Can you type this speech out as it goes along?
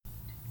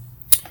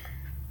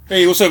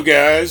Hey, what's up,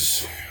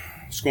 guys?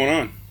 What's going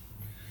on?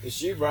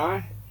 It's you,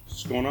 Brian.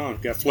 What's going on?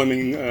 Got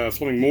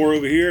Fleming Moore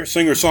over here,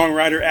 singer,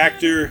 songwriter,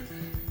 actor.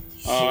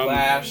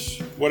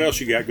 Slash. What else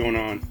you got going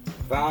on?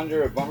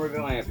 Founder of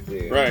Bummerville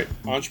Amphitheater. Right,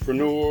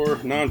 entrepreneur,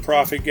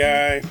 nonprofit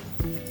guy.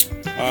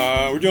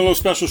 We're doing a little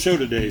special show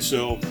today,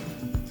 so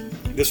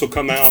this will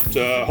come out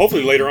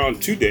hopefully later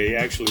on today,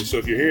 actually. So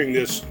if you're hearing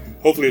this,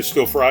 hopefully it's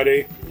still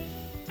Friday.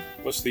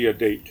 What's the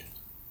date?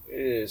 It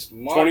is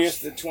March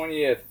the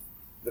 20th,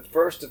 the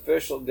first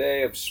official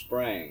day of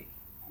spring.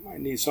 I might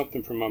need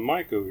something from my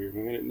mic over here,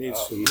 man. It needs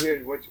some.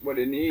 Here, what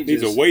it needs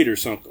Needs is a weight or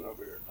something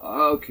over here.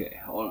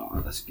 Okay, hold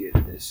on. Let's get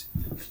this.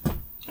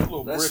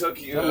 Let's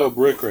hook you that up. little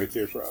brick right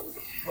there, probably.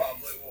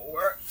 Probably will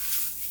work.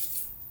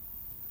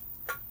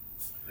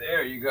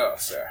 There you go,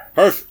 sir.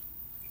 Perfect.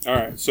 All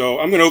right, so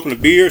I'm going to open a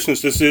beer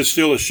since this is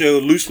still a show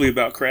loosely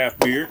about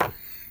craft beer.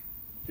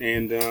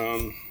 And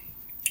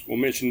we'll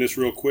mention this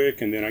real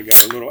quick, and then I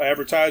got a little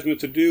advertisement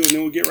to do, and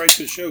then we'll get right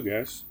to the show,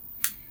 guys.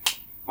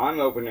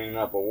 I'm opening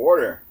up a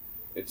water.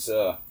 It's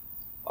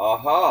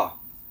Aha.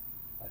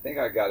 I think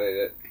I got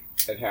it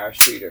at Harris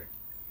Teeter.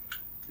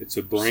 It's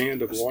a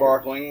brand of water.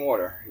 Sparkling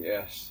water,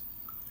 yes.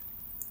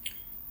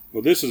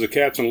 Well, this is a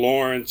Captain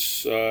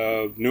Lawrence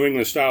New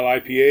England style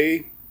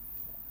IPA.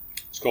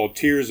 It's called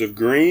Tears of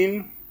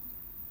Green.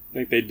 I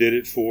think they did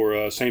it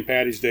for St.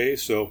 Patty's Day,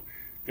 so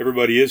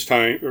everybody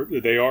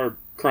they are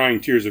crying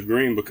tears of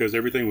green because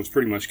everything was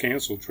pretty much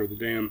canceled for the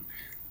damn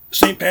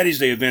St. Patty's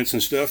Day events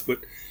and stuff. But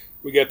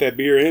we got that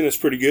beer in. It's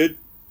pretty good.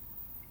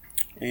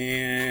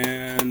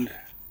 And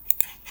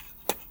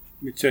let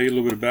me tell you a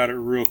little bit about it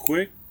real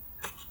quick.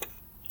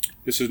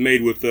 This is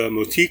made with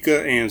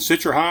Motica and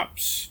Citra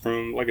hops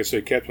from, like I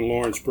said, Captain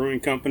Lawrence Brewing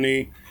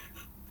Company,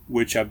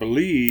 which I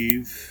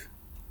believe...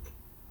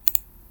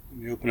 Let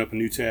me open up a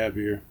new tab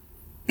here.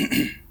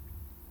 I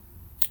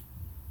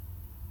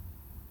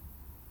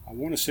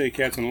want to say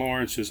Captain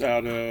Lawrence is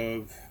out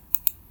of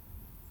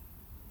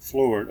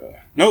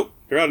Florida. Nope,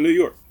 they're out of New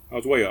York. I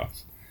was way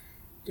off.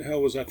 What the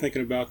hell was I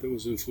thinking about that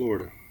was in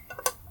Florida?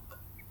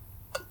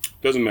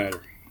 Doesn't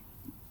matter.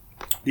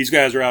 These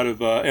guys are out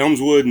of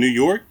Elmswood, New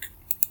York.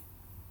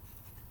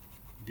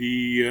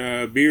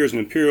 The beer is an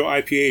Imperial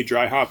IPA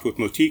dry hopped with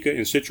Motica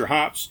and Citra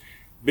hops.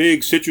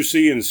 Big,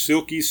 citrusy, and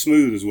silky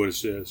smooth is what it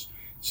says.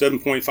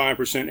 7.5%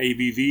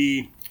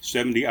 ABV,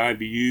 70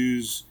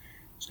 IBUs.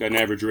 It's got an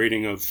average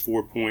rating of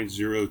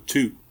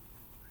 4.02.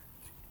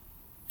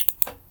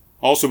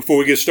 Also, before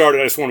we get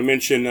started, I just want to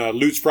mention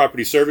Lutz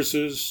Property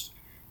Services.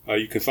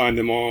 You can find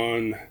them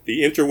on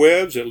the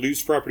interwebs at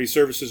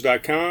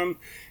lutzpropertyservices.com.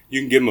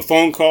 You can give them a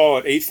phone call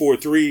at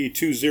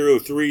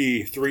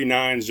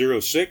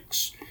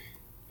 843-203-3906.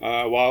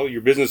 While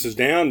your business is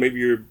down, maybe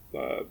you're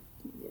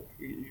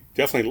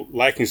definitely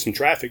lacking some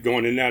traffic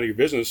going in and out of your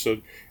business. So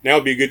now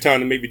would be a good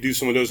time to maybe do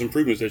some of those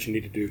improvements that you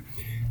need to do.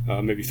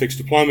 Maybe fix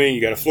the plumbing,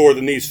 you got a floor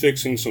that needs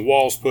fixing, some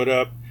walls put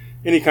up,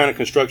 any kind of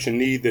construction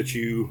need that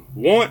you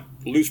want,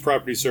 Lutz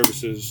Property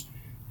Services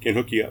can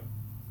hook you up.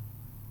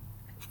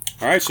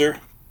 All right, sir.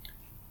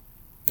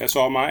 That's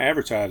all my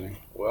advertising.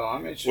 Well,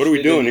 I'm interested. What are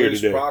we doing in here Lutz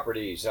today?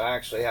 Properties. I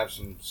actually have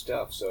some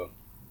stuff, so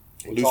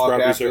we'll Lutz talk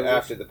Property Services?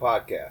 after the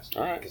podcast.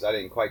 All right. Because I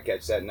didn't quite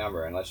catch that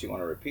number, unless you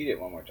want to repeat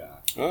it one more time.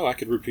 Oh, I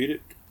could repeat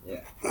it.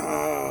 Yeah.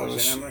 What's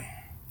What's the number?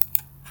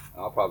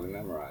 I'll probably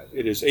memorize it.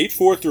 It is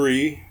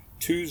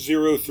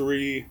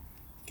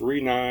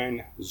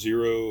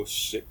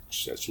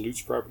 843-203-3906. That's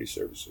Lutz Property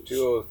Services.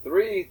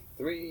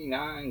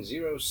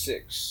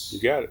 203-3906.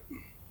 You got it.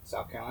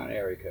 South Carolina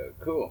area code.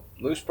 Cool.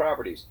 Loose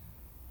Properties.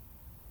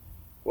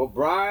 Well,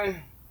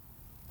 Brian,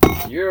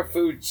 you're a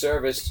food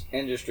service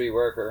industry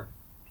worker.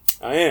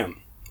 I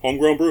am.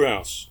 Homegrown Brew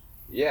House.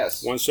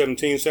 Yes.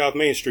 117 South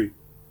Main Street.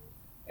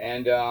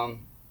 And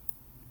I'm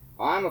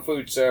a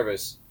food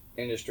service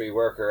industry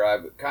worker.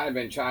 I've kind of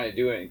been trying to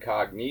do it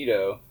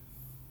incognito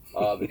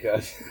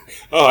because...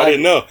 Oh, I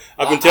didn't know.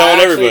 I've been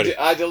telling everybody.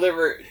 I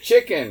deliver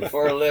chicken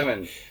for a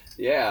living.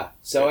 Yeah.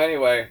 So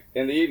anyway,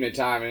 in the evening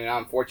time, and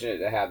I'm fortunate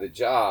to have the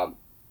job,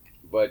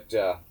 but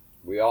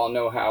we all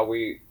know how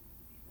we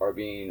are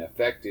being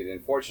affected.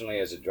 And fortunately,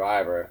 as a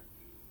driver,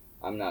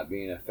 I'm not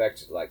being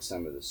affected like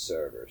some of the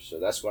servers. So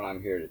that's what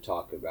I'm here to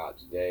talk about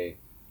today.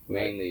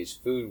 Right. Mainly is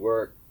food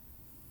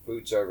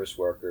service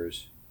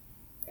workers,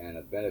 and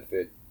a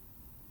benefit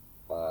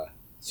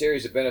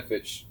series of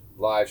benefit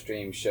live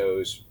stream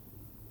shows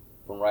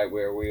from right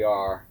where we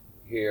are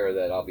here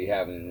that I'll be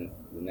having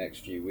in the next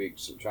few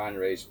weeks. I'm trying to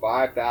raise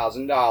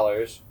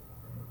 $5,000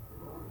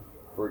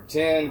 for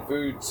 10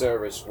 food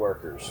service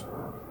workers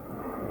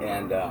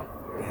and to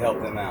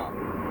help them out.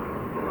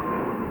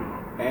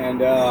 And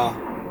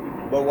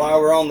but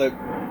while we're on the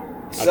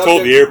I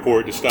told the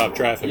airport to stop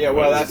traffic. Yeah,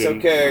 well, that's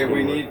okay.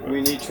 We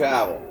need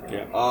travel.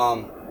 Yeah.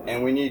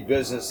 And we need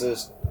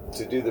businesses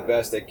to do the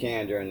best they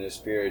can during this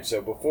period.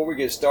 So before we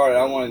get started,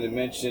 I wanted to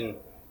mention,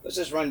 let's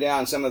just run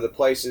down some of the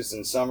places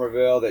in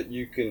Somerville that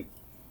you can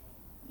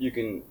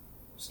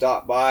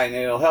stop by, and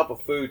it'll help a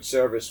food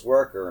service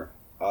worker.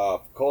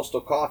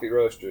 Coastal Coffee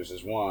Roasters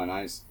is one.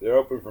 They're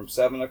open from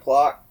 7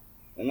 o'clock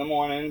in the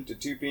morning to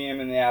 2 p.m.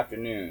 in the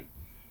afternoon.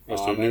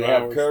 That's And they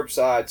have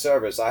curbside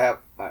service. I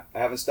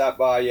haven't stopped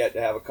by yet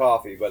to have a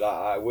coffee, but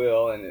I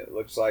will, and it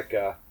looks like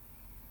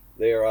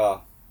they're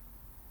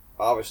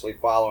obviously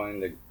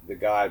following the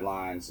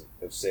guidelines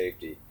of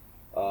safety.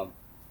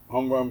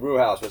 Homegrown Brew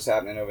House, what's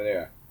happening over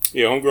there?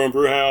 Yeah, Homegrown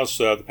Brew House.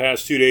 The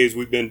past 2 days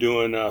we've been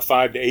doing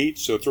 5 to 8,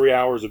 so 3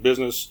 hours of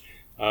business.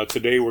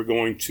 Today we're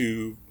going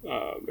to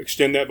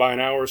extend that by an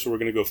hour, so we're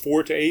going to go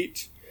 4 to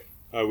 8.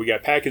 We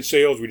got package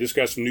sales. We just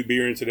got some new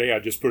beer in today. I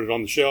just put it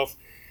on the shelf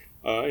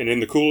and in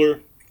the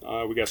cooler.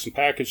 We got some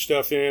package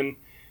stuff in.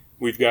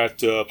 We've got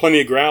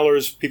plenty of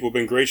growlers. People have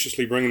been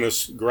graciously bringing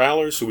us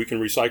growlers so we can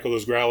recycle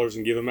those growlers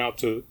and give them out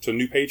to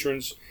new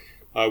patrons.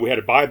 We had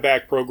a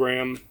buyback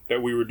program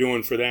that we were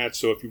doing for that.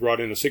 So if you brought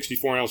in a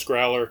 64-ounce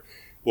growler,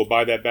 we'll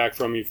buy that back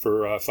from you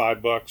for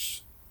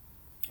 $5.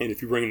 And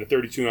if you bring in a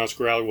 32-ounce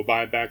growler, we'll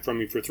buy it back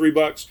from you for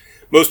 $3.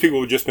 Most people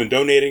have just been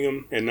donating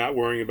them and not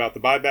worrying about the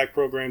buyback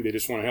program. They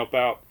just want to help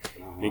out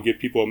and give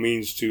people a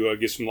means to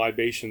get some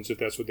libations if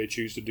that's what they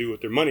choose to do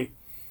with their money.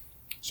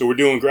 So we're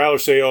doing growler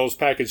sales,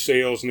 package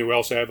sales, and then we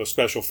also have a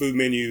special food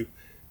menu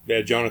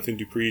that Jonathan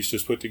Dupriest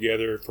has put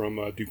together from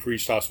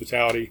Dupriest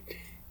Hospitality.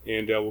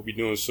 And we'll be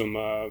doing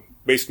some,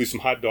 basically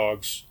some hot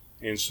dogs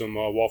and some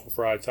waffle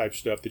fry type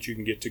stuff that you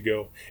can get to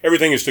go.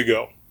 Everything is to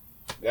go.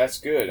 That's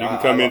good. You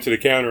can come into the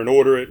counter and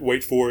order it,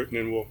 wait for it, and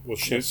then we'll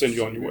send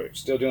you on your way.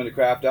 Still doing the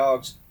craft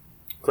dogs?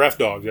 Craft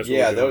dogs, that's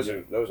what we're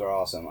doing. those are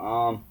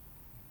awesome.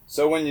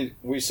 So when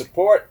we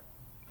support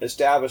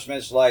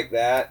establishments like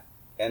that,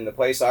 and the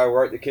place I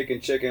work, the Kickin'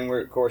 Chicken,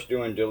 we're of course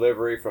doing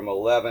delivery from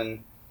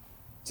 11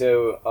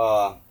 to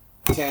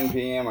 10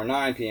 p.m. or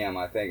 9 p.m.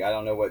 I think. I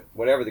don't know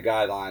whatever the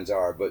guidelines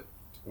are, but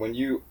when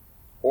you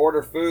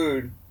order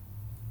food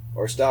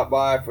or stop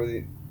by for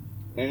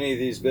any of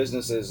these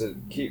businesses, it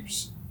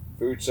keeps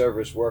food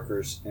service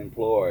workers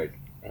employed.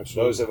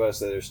 Absolutely. Those of us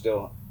that are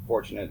still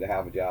fortunate to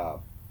have a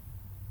job.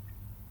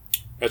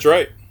 That's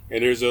right.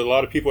 And there's a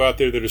lot of people out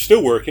there that are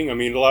still working. I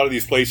mean, a lot of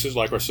these places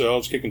like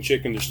ourselves, Kickin'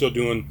 Chicken, they're still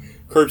doing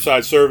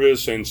curbside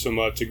service and some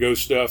to-go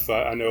stuff.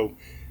 I know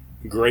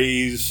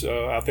Gray's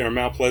out there in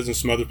Mount Pleasant,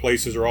 some other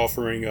places are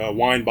offering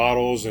wine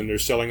bottles, and they're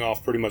selling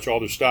off pretty much all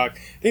their stock.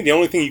 I think the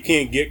only thing you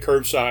can't get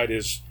curbside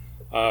is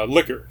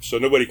liquor. So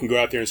nobody can go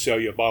out there and sell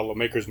you a bottle of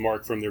Maker's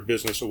Mark from their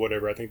business or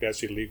whatever. I think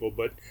that's illegal.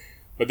 But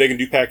they can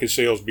do package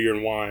sales, beer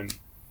and wine.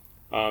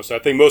 So I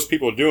think most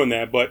people are doing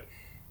that. But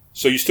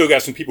so you still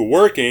got some people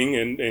working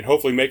and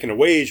hopefully making a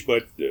wage,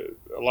 but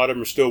a lot of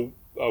them are still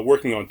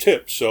working on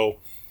tips. So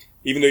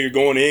even though you're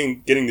going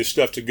in, getting this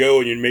stuff to go,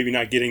 and you're maybe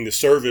not getting the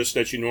service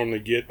that you normally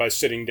get by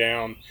sitting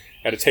down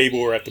at a table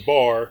or at the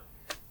bar,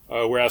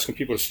 we're asking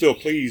people to still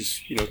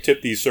please,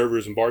 tip these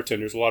servers and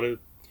bartenders. A lot of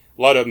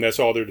them, that's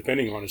all they're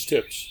depending on is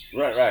tips.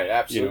 Right,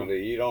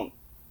 absolutely. You don't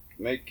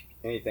make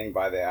anything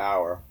by the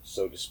hour,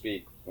 so to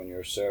speak, when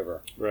you're a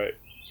server. Right.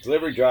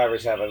 Delivery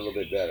drivers have it a little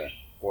bit better,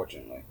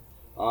 fortunately.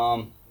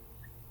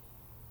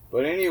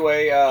 But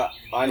anyway,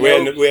 I know... We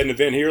had an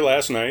event here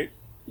last night.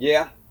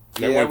 Yeah.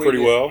 That went pretty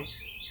well.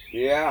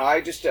 Yeah, I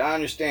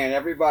understand.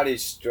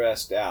 Everybody's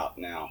stressed out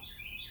now,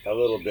 a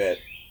little bit,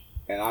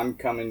 and I'm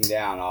coming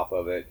down off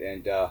of it.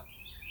 And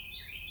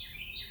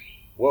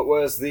what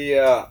was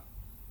the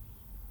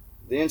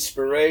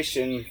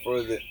inspiration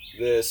for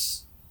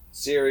this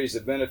series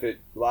of benefit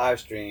live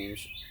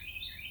streams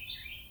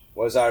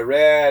was I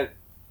read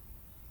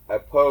a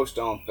post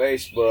on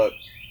Facebook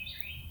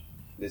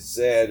that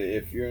said,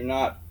 if you're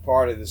not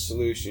part of the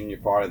solution, you're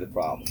part of the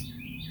problem.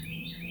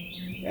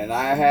 And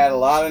I had a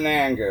lot of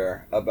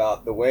anger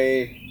about the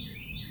way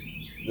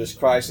this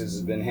crisis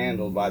has been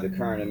handled by the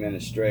current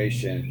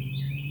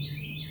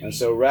administration. And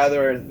so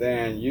rather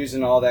than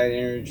using all that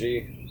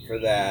energy for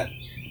that,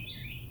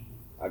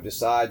 I've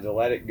decided to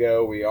let it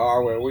go. We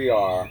are where we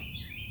are.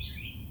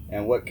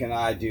 And what can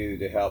I do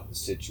to help the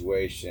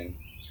situation?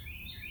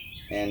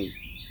 And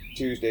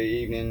Tuesday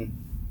evening,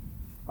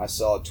 I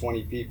saw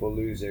 20 people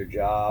lose their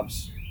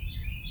jobs.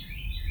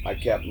 I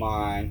kept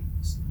mine.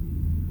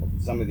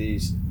 Some of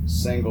these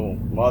single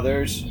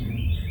mothers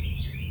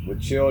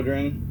with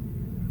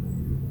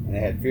children, and they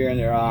had fear in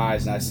their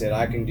eyes, and I said,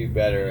 I can do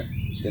better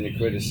than to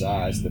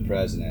criticize the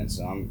president.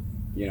 So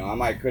I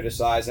might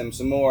criticize him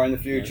some more in the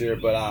future,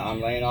 but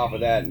I'm laying off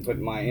of that and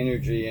putting my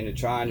energy into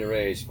trying to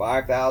raise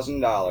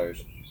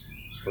 $5,000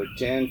 for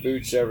 10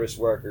 food service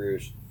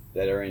workers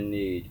that are in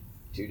need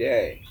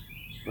today.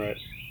 Right.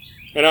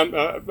 And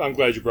I'm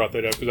glad you brought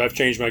that up because I've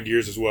changed my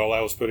gears as well. I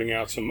was putting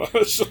out some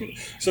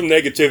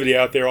negativity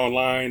out there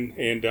online,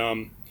 and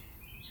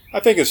I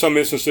think in some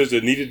instances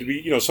it needed to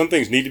be, some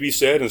things need to be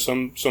said, and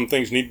some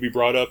things need to be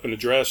brought up and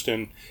addressed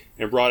and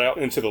brought out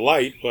into the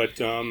light. But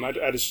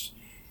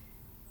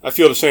I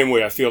feel the same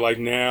way. I feel like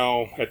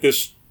now at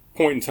this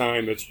point in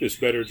time, it's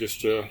better just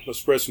to let's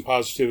spread some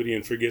positivity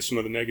and forget some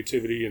of the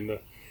negativity and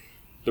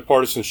the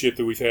partisanship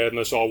that we've had, and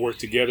let's all work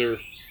together.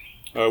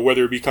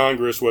 Whether it be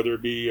Congress, whether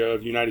it be the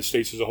United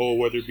States as a whole,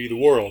 whether it be the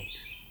world,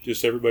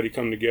 just everybody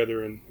come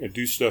together and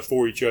do stuff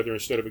for each other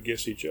instead of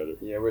against each other.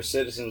 Yeah, we're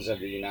citizens of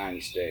the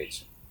United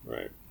States.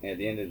 Right. At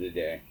the end of the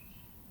day.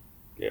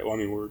 Yeah, well, I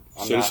mean, we're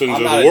I'm citizens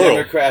not of a the world.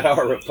 Democrat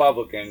or a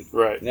Republican.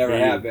 Right. Never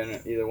Yeah. have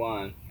been either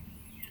one.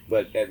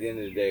 But at the end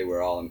of the day,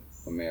 we're all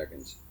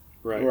Americans.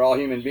 Right. We're all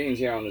human beings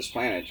here on this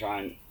planet.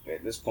 Trying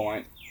at this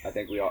point, I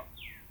think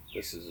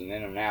this is an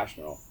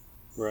international.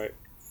 Right.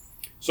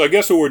 So I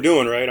guess what we're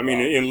doing, right? I mean,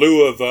 in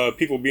lieu of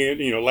people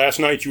being, last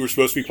night you were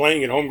supposed to be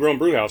playing at Homegrown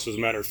Brewhouse, as a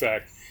matter of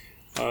fact.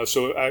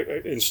 So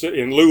instead,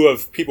 in lieu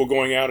of people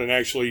going out and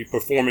actually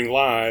performing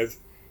live,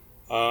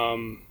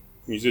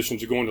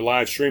 musicians are going to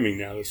live streaming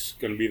now. It's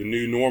going to be the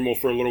new normal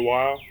for a little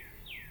while,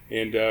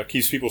 and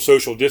keeps people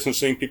social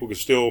distancing. People can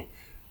still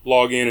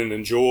log in and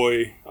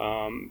enjoy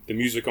the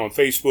music on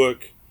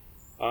Facebook.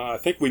 I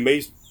think we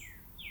may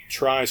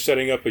try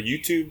setting up a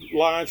YouTube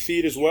live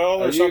feed as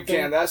well, or something.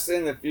 You can. That's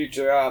in the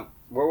future.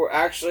 We're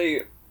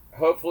actually,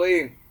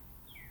 hopefully,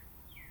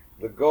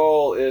 the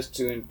goal is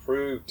to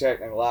improve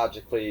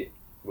technologically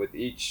with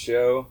each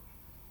show.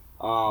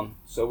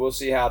 So we'll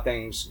see how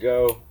things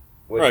go.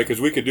 Right, because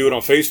we could do it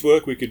on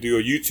Facebook, we could do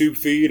a YouTube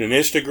feed, and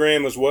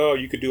Instagram as well.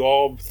 You could do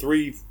all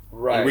three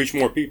and reach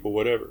more people,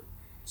 whatever.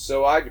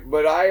 So I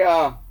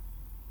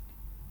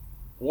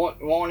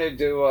wanted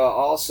to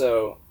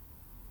also,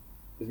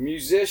 the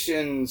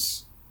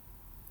musicians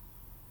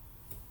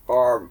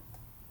are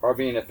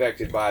being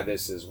affected by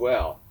this as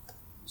well.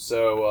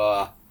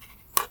 So,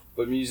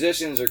 but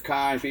musicians are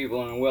kind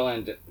people and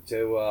willing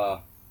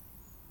to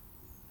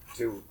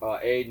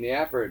aid in the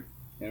effort.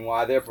 And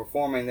while they're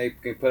performing, they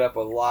can put up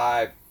a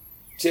live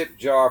tip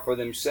jar for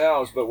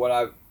themselves. But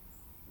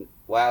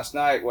last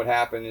night, what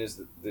happened is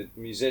the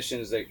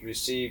musicians that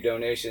received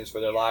donations for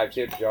their live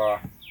tip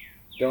jar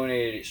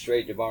donated it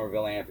straight to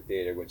Bummerville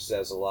Amphitheater, which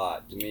says a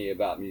lot to me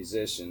about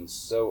musicians.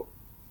 So,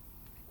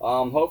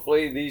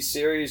 hopefully, these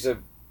series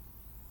of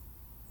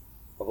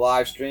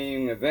live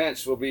stream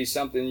events will be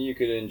something you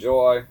could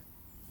enjoy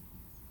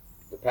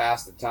to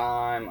pass the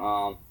time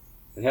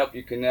and help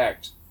you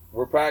connect.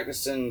 We're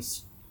practicing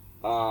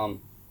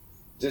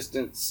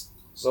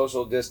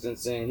social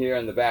distancing here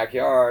in the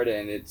backyard,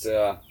 and it's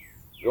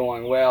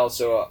going well.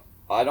 So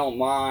I don't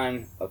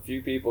mind a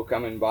few people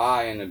coming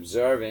by and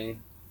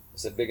observing.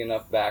 It's a big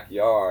enough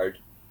backyard.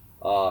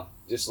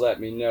 Just let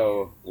me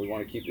know. We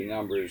want to keep the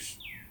numbers,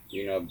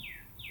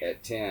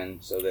 at 10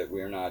 so that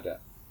we're not.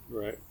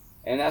 Right.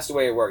 And that's the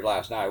way it worked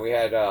last night. We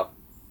had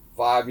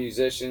 5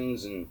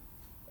 musicians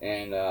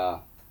and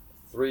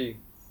three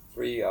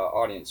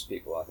audience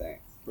people, I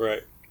think.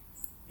 Right.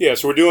 Yeah,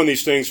 so we're doing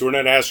these things. So we're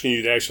not asking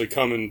you to actually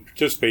come and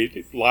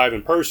participate live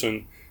in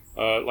person.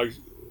 Like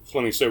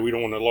Fleming said, we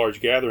don't want a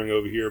large gathering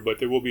over here, but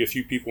there will be a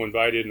few people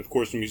invited, and of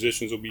course the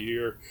musicians will be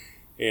here,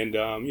 and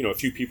a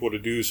few people to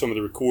do some of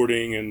the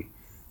recording and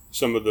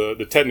some of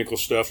the technical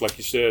stuff, like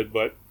you said.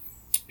 But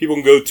people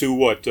can go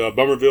to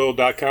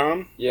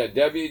Bummerville.com? Yeah,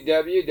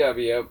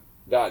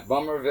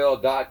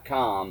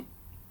 www.bummerville.com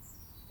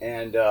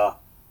and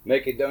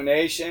make a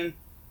donation.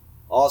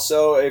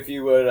 Also, if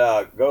you would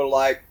go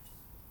like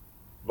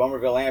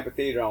Bummerville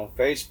Amphitheater on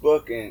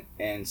Facebook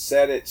and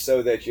set it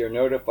so that you're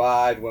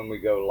notified when we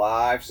go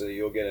live, so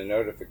you'll get a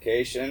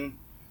notification.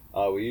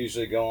 We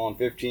usually go on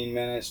 15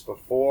 minutes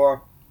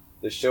before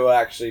the show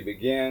actually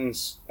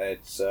begins.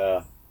 It's,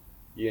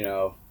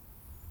 you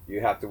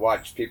have to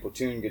watch people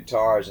tune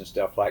guitars and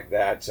stuff like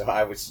that, so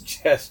I would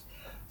suggest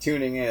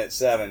tuning in at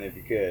 7 if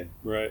you could.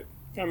 Right.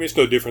 I mean, it's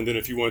no different than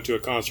if you went to a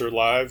concert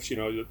live.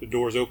 The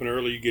doors open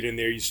early, you get in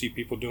there, you see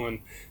people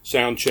doing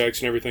sound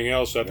checks and everything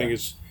else. So I think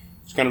it's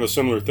kind of a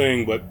similar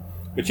thing. But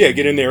yeah,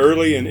 get in there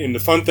early. And the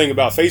fun thing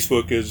about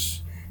Facebook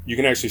is you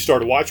can actually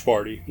start a watch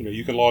party.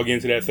 You can log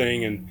into that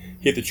thing and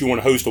hit that you want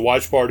to host a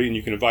watch party, and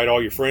you can invite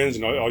all your friends,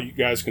 and all you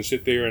guys can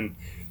sit there and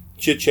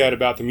chit-chat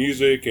about the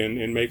music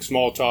and make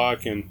small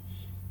talk and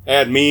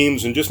add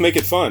memes and just make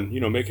it fun,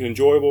 make it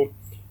enjoyable.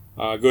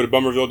 Go to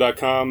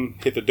Bummerville.com,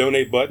 hit the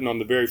donate button on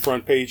the very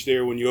front page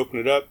there when you open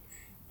it up.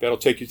 That'll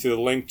take you to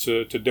the link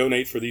to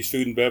donate for these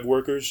food and bev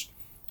workers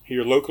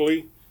here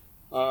locally.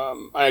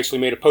 I actually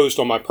made a post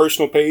on my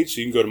personal page,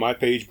 so you can go to my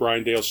page,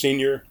 Brian Dale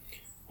Sr.,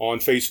 on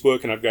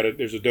Facebook, and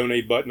there's a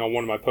donate button on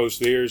one of my posts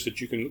there so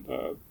that you can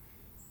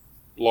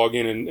log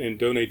in and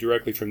donate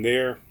directly from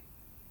there.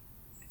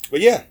 But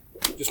yeah,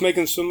 just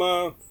making some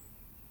love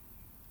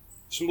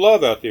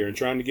out there and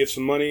trying to get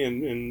some money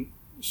and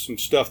some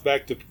stuff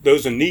back to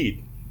those in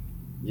need.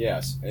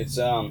 Yes, it's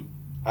I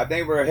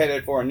think we're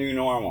headed for a new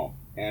normal,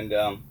 and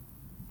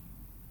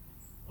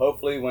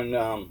hopefully when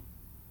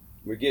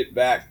we get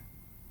back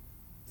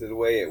to the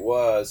way it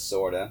was,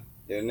 sorta,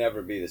 it'll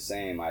never be the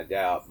same, I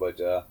doubt, but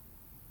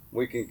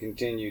we can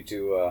continue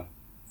to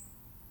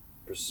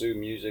pursue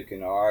music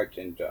and art,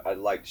 and I'd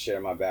like to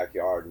share my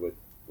backyard with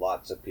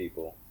lots of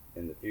people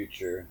in the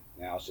future.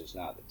 Now's just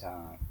not the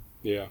time.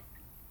 Yeah.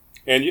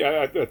 And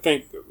I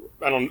think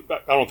I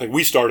don't think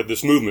we started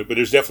this movement, but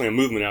there's definitely a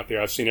movement out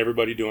there. I've seen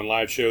everybody doing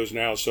live shows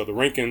now. So the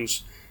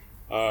Rinkins,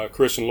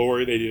 Chris and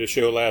Lori, they did a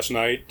show last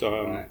night.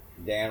 Right.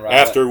 Dan Riley.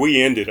 After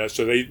we ended,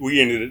 so we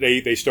ended at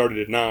 8. They started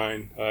at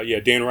 9.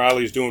 Dan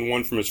Riley is doing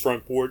one from his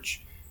front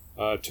porch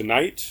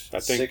tonight. I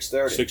think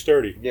 6:30.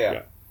 6:30.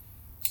 Yeah.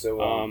 So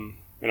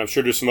And I'm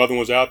sure there's some other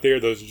ones out there.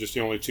 Those are just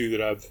the only two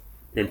that I've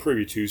been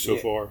privy to so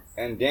far.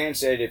 And Dan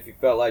said if you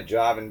felt like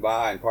driving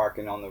by and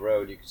parking on the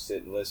road, you could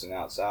sit and listen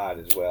outside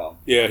as well.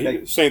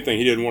 Yeah, same thing.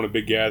 He didn't want a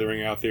big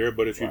gathering out there,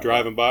 but if you're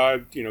driving by,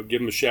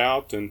 give him a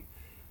shout and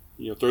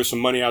throw some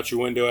money out your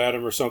window at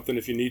him or something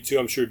if you need to.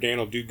 I'm sure Dan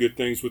will do good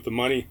things with the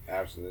money.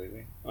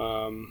 Absolutely.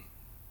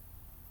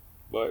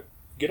 But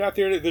get out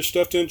there. There's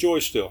stuff to enjoy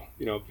still.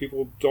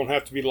 People don't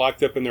have to be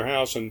locked up in their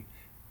house and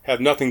have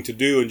nothing to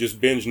do and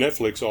just binge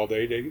Netflix all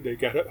day. They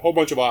got a whole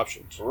bunch of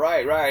options.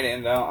 Right.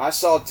 And I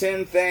saw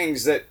 10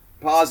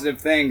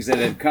 positive things that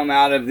had come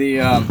out of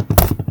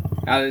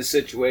the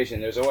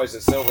situation. There's always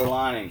a silver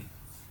lining.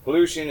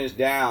 Pollution is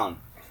down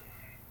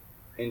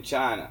in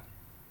China.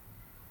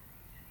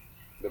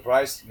 The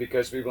price,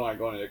 because people aren't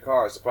going to their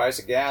cars, the price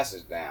of gas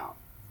is down.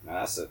 Now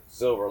that's a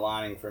silver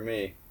lining for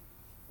me.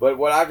 But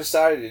what I've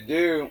decided to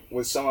do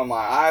with some of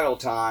my idle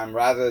time,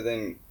 rather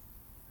than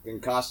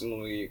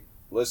constantly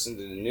listen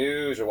to the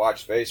news or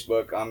watch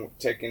Facebook, I'm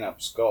taking up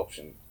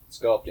sculpting.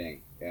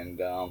 And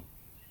a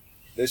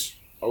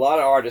lot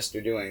of artists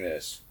are doing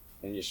this.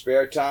 In your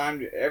spare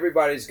time,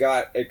 everybody's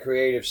got a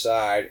creative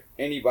side.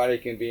 Anybody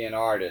can be an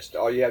artist.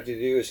 All you have to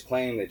do is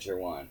claim that you're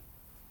one.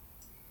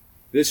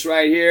 This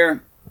right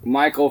here,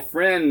 Michael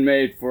Friend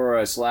made for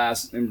us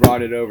and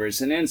brought it over.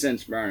 It's an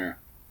incense burner.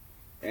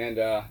 And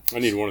I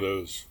need one of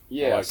those.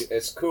 Yes,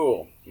 it's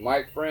cool.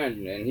 Mike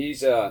Friend, and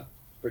he's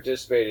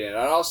participated in it.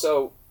 I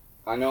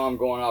know I'm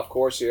going off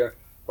course here,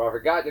 but I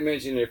forgot to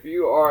mention, if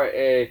you are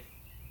a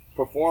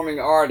performing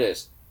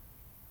artist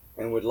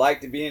and would like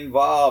to be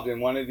involved in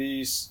one of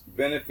these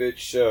benefit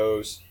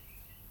shows,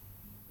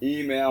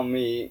 email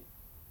me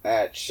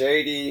at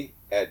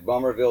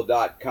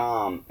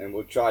shady@bummerville.com and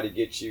we'll try to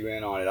get you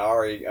in on it. I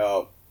already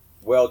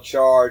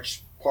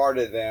charged part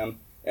of them,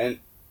 and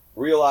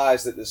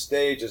realize that the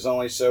stage is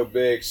only so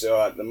big,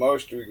 so the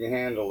most we can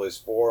handle is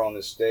 4 on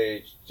the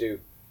stage to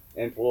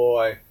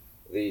employ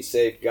the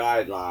safe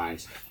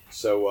guidelines.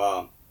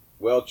 So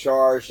well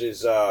charged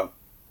is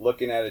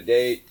looking at a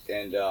date,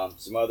 and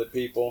some other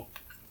people.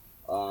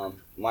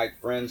 Mike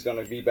Friend's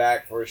going to be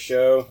back for a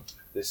show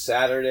this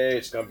Saturday.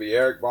 It's going to be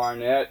Eric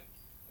Barnett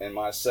and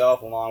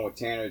myself, along with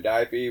Tanner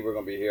Dipey. We're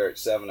going to be here at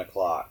 7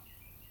 o'clock.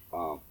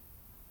 So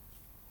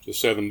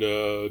 7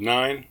 to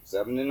 9?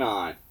 7 to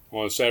 9.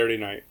 On Saturday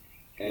night.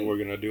 And we're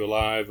going to do a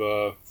live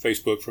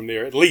Facebook from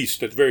there, at the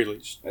very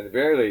least. At the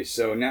very least.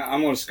 So now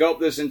I'm going to sculpt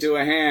this into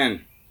a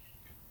hand.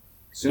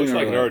 Looks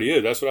like it already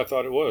is. That's what I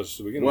thought it was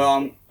to begin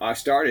with. I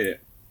started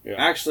it. Yeah.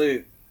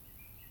 Actually,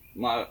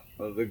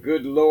 the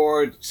good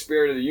Lord,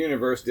 Spirit of the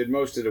Universe, did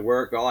most of the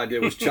work. All I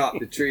did was chop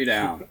the tree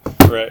down.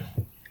 Right.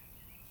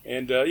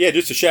 And,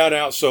 just a shout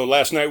out. So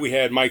last night we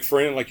had Mike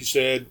Friend, like you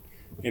said,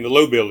 and the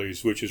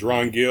Lowbillies, which is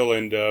Ron Gill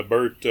and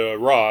Bert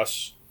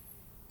Ross.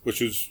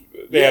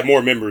 They have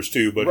more members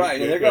too, but right.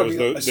 And they're going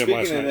to be,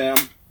 speaking of them,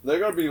 they're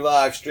going to be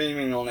live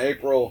streaming on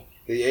April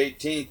the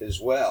 18th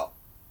as well.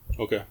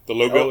 Okay, the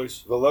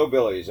Lowbillies. The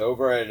Lowbillies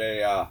over at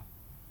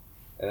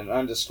an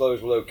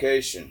undisclosed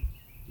location,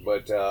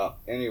 but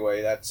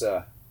anyway, that's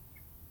I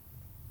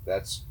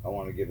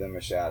want to give them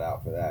a shout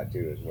out for that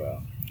too as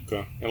well.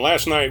 Okay. And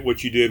last night,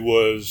 what you did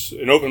was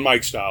an open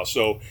mic style.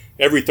 So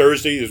every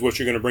Thursday is what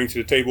you're going to bring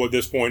to the table at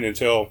this point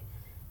until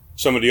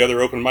some of the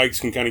other open mics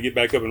can kind of get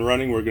back up and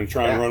running. We're going to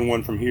try and run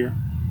one from here.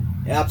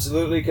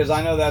 Absolutely, because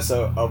I know that's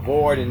a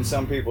void in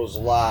some people's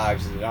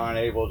lives that aren't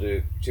able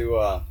to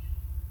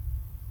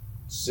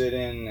sit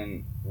in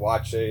and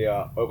watch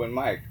a open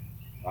mic.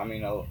 I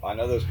mean, I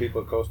know those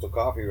people at Coastal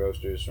Coffee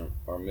Roasters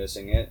are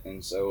missing it,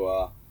 and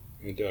so.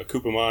 And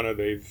Kupamana,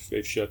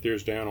 they've shut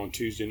theirs down on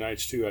Tuesday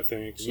nights too, I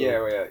think. So.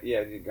 Yeah,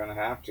 you're gonna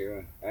have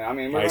to. And I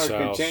mean, we're going to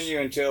continue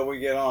until we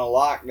get on a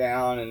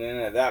lockdown, and then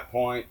at that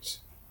point.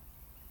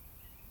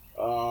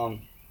 We're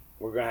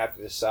going to have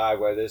to decide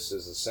whether this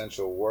is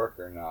essential work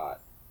or not.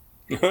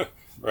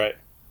 Right.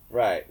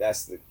 Right.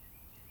 That's the.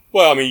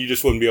 Well, I mean, you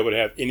just wouldn't be able to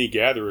have any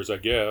gatherers, I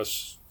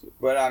guess.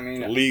 But I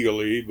mean,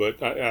 legally.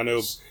 But I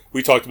know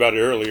we talked about it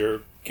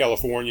earlier.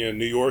 California and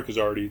New York has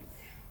already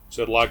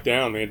said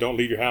lockdown. Man, don't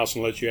leave your house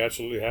unless you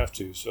absolutely have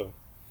to. So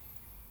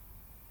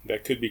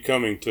that could be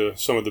coming to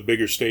some of the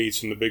bigger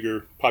states and the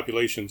bigger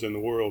populations in the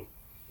world.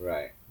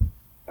 Right.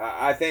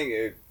 I think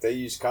if they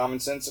use common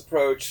sense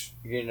approach,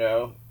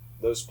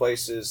 those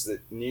places that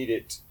need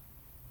it.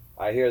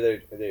 I hear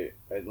that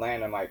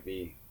Atlanta might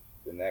be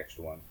the next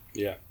one.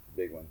 Yeah.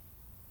 Big one.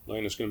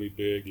 Atlanta's going to be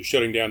big. They're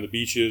shutting down the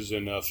beaches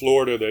in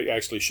Florida. They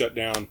actually shut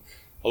down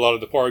a lot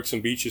of the parks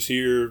and beaches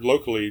here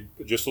locally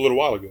just a little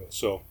while ago.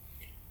 So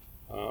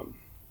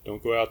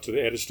don't go out to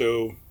the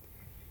Edisto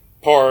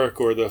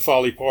Park or the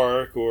Folly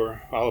Park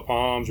or Isle of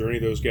Palms or any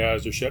of those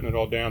guys. They're shutting it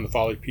all down, the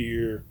Folly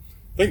Pier.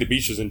 I think the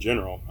beaches in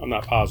general. I'm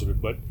not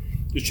positive, but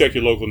just check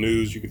your local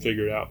news. You can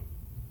figure it out.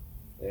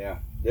 Yeah,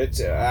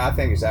 I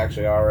think it's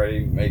actually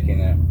already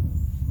making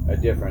a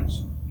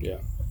difference. Yeah.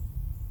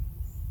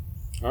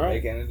 All right.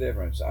 Making a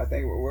difference. I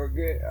think we're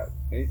good.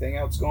 Anything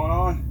else going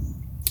on?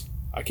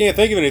 I can't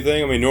think of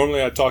anything. I mean,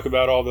 normally I talk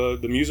about all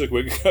the music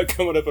we got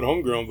coming up at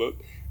Homegrown, but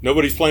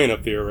nobody's playing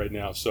up there right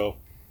now. So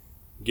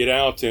get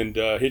out and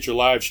hit your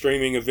live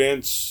streaming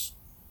events.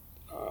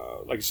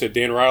 Like I said,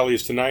 Dan Riley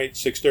is tonight,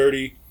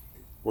 6:30.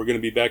 We're going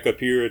to be back up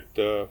here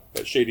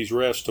at Shady's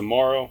Rest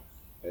tomorrow.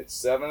 It's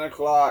 7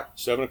 o'clock.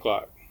 7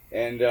 o'clock.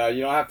 And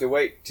you don't have to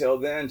wait till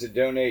then to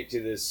donate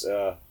to this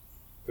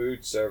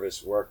food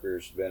service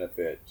workers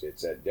benefit.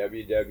 It's at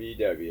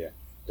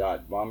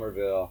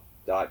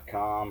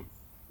www.bummerville.com.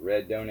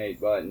 Red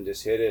donate button.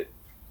 Just hit it.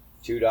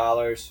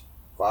 $2,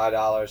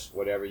 $5,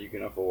 whatever you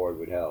can afford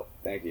would help.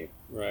 Thank you.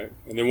 Right.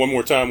 And then one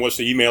more time, what's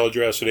the email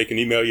address so they can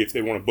email you if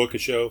they want to book a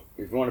show?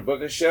 If you want to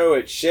book a show,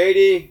 it's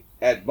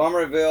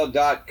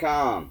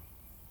shady@bummerville.com.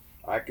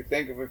 I could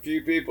think of a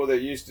few people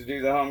that used to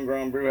do the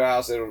Homegrown Brew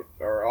House that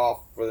are off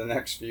for the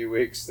next few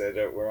weeks that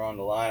were on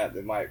the lineup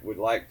that would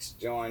like to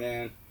join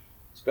in.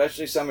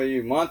 Especially some of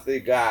you monthly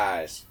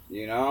guys,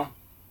 you know?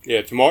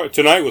 Yeah,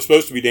 tonight was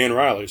supposed to be Dan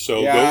Riley,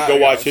 so go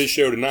watch his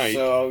show tonight.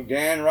 So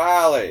Dan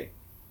Riley,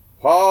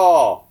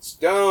 Paul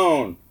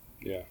Stone,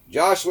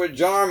 Joshua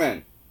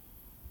Jarman.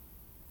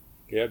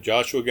 Yeah,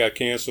 Joshua got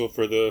canceled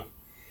for the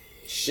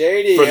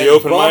Shady for the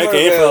open mic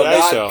and for the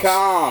Ice House.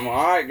 All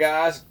right,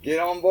 guys, get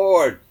on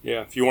board.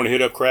 Yeah, if you want to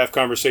hit up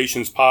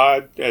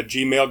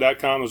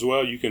craftconversationspod@gmail.com as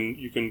well, you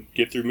can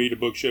get through me to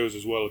book shows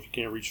as well if you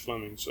can't reach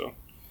Fleming. So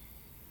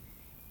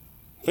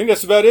I think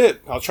that's about it.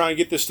 I'll try and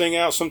get this thing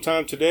out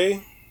sometime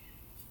today,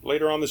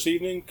 later on this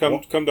evening. Come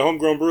to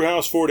Homegrown Brew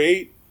House 4 to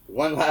 8.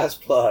 One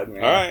last plug,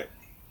 man. All right.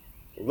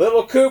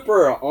 Little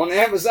Cooper on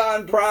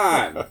Amazon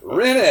Prime.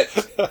 Rent it.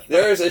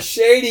 There's a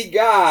shady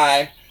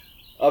guy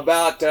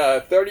about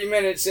 30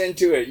 minutes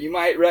into it. You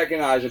might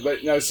recognize it,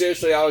 but no,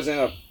 seriously, I was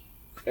in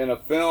a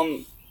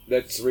film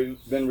that's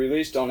been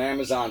released on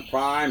Amazon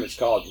Prime. It's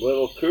called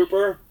Little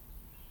Cooper.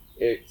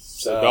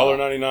 It's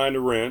 $1.99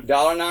 to rent.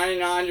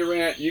 $1.99 to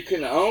rent. You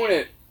can own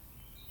it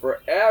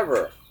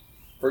forever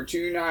for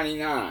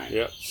 $2.99.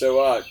 Yep.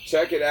 So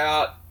check it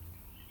out.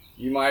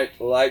 You might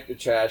like the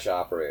trash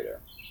operator.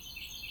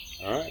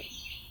 All right.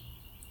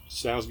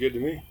 Sounds good to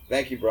me.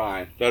 Thank you,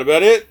 Brian. That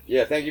about it?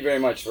 Yeah, thank you very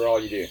much for all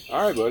you do.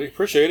 All right, buddy.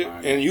 Appreciate it.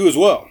 Right, and you as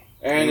well.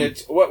 And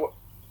it's what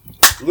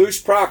Loose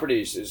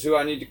Properties is who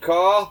I need to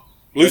call.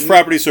 Loose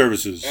Property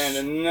Services. And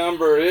the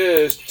number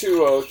is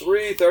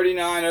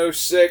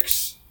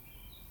 203-3906.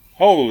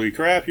 Holy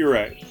crap, you're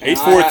right.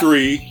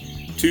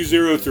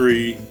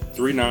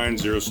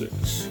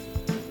 843-203-3906.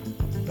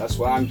 That's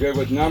why I'm good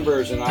with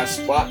numbers, and I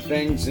spot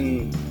things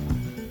in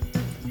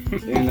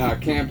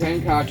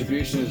campaign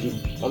contributions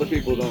that other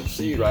people don't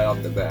see right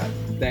off the bat.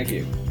 Thank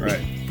you.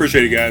 Right.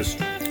 Appreciate it, guys.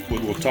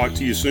 We'll talk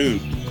to you soon.